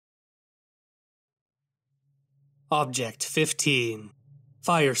Object 15.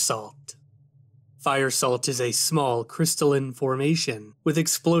 Firesalt. Firesalt is a small crystalline formation with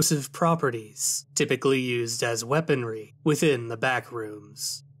explosive properties, typically used as weaponry within the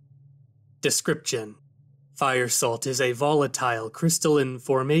backrooms. Description: Firesalt is a volatile crystalline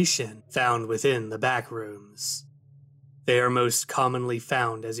formation found within the backrooms. They are most commonly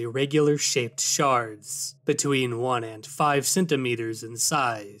found as irregular-shaped shards, between 1 and 5 centimeters in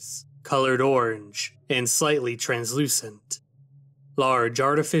size, colored orange, and slightly translucent. Large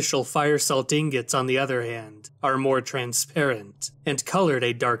artificial firesalt ingots, on the other hand, are more transparent and colored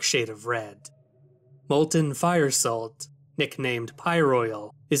a dark shade of red. Molten firesalt, nicknamed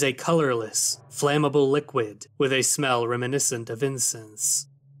pyroil, is a colorless, flammable liquid with a smell reminiscent of incense.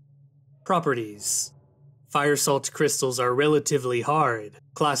 Properties: Firesalt crystals are relatively hard,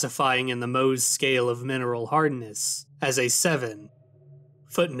 classifying in the Mohs scale of mineral hardness as a 7.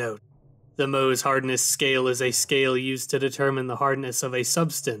 Footnote: the Mohs hardness scale is a scale used to determine the hardness of a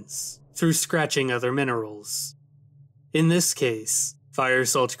substance through scratching other minerals. In this case,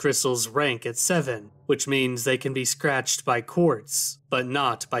 firesalt crystals rank at 7, which means they can be scratched by quartz, but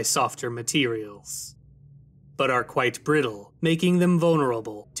not by softer materials, but are quite brittle, making them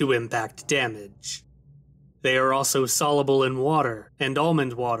vulnerable to impact damage. They are also soluble in water and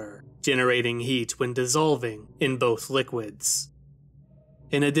almond water, generating heat when dissolving in both liquids.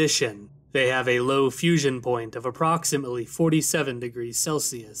 In addition, they have a low fusion point of approximately 47 degrees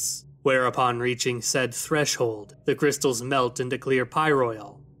Celsius, where upon reaching said threshold, the crystals melt into clear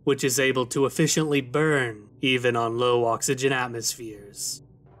pyroil, which is able to efficiently burn even on low oxygen atmospheres.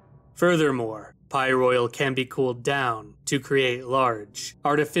 Furthermore, pyroil can be cooled down to create large,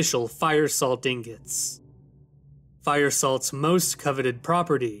 artificial firesalt ingots. Firesalt's most coveted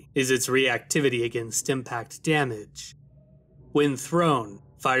property is its reactivity against impact damage. When thrown,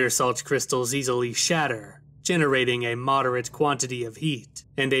 firesalt crystals easily shatter, generating a moderate quantity of heat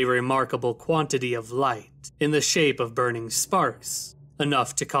and a remarkable quantity of light in the shape of burning sparks,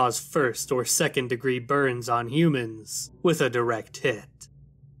 enough to cause first or second degree burns on humans with a direct hit.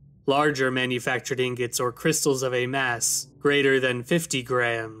 Larger manufactured ingots or crystals of a mass greater than 50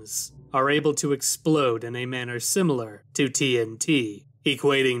 grams are able to explode in a manner similar to TNT,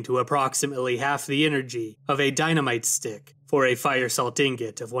 equating to approximately half the energy of a dynamite stick for a firesalt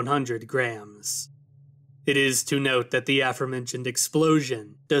ingot of 100 grams. It is to note that the aforementioned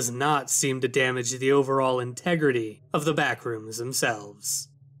explosion does not seem to damage the overall integrity of the backrooms themselves.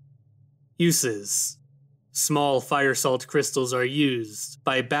 Uses: small firesalt crystals are used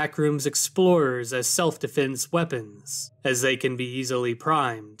by backrooms explorers as self-defense weapons, as they can be easily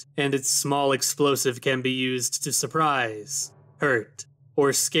primed, and its small explosive can be used to surprise, hurt,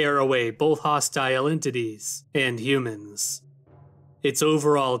 or scare away both hostile entities and humans. Its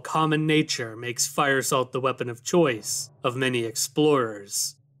overall common nature makes firesalt the weapon of choice of many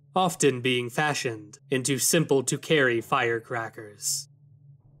explorers, often being fashioned into simple-to-carry firecrackers.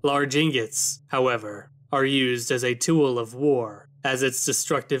 Large ingots, however, are used as a tool of war, as its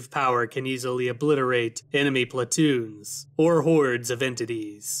destructive power can easily obliterate enemy platoons or hordes of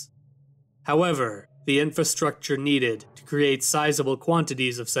entities. However, the infrastructure needed to create sizable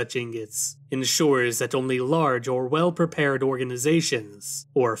quantities of such ingots ensures that only large or well-prepared organizations,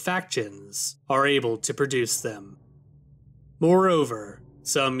 or factions, are able to produce them. Moreover,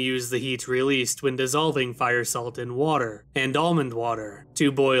 some use the heat released when dissolving firesalt in water and almond water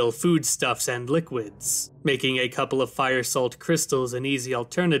to boil foodstuffs and liquids, making a couple of firesalt crystals an easy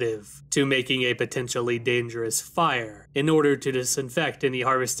alternative to making a potentially dangerous fire in order to disinfect any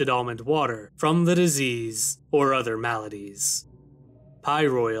harvested almond water from the disease or other maladies.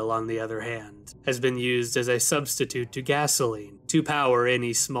 Pyroil, on the other hand, has been used as a substitute to gasoline to power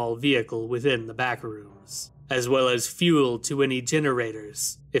any small vehicle within the backrooms, as well as fuel to any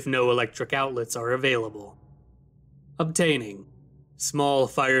generators if no electric outlets are available. Obtaining: small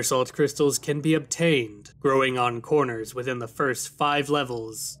firesalt crystals can be obtained growing on corners within the first 5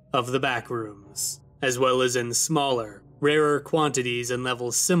 levels of the backrooms, as well as in smaller, rarer quantities in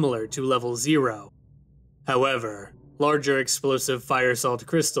levels similar to level 0. However, larger explosive firesalt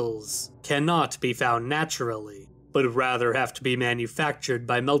crystals cannot be found naturally, but rather have to be manufactured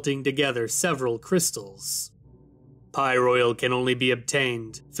by melting together several crystals. Pyroil can only be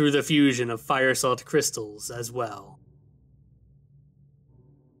obtained through the fusion of firesalt crystals as well.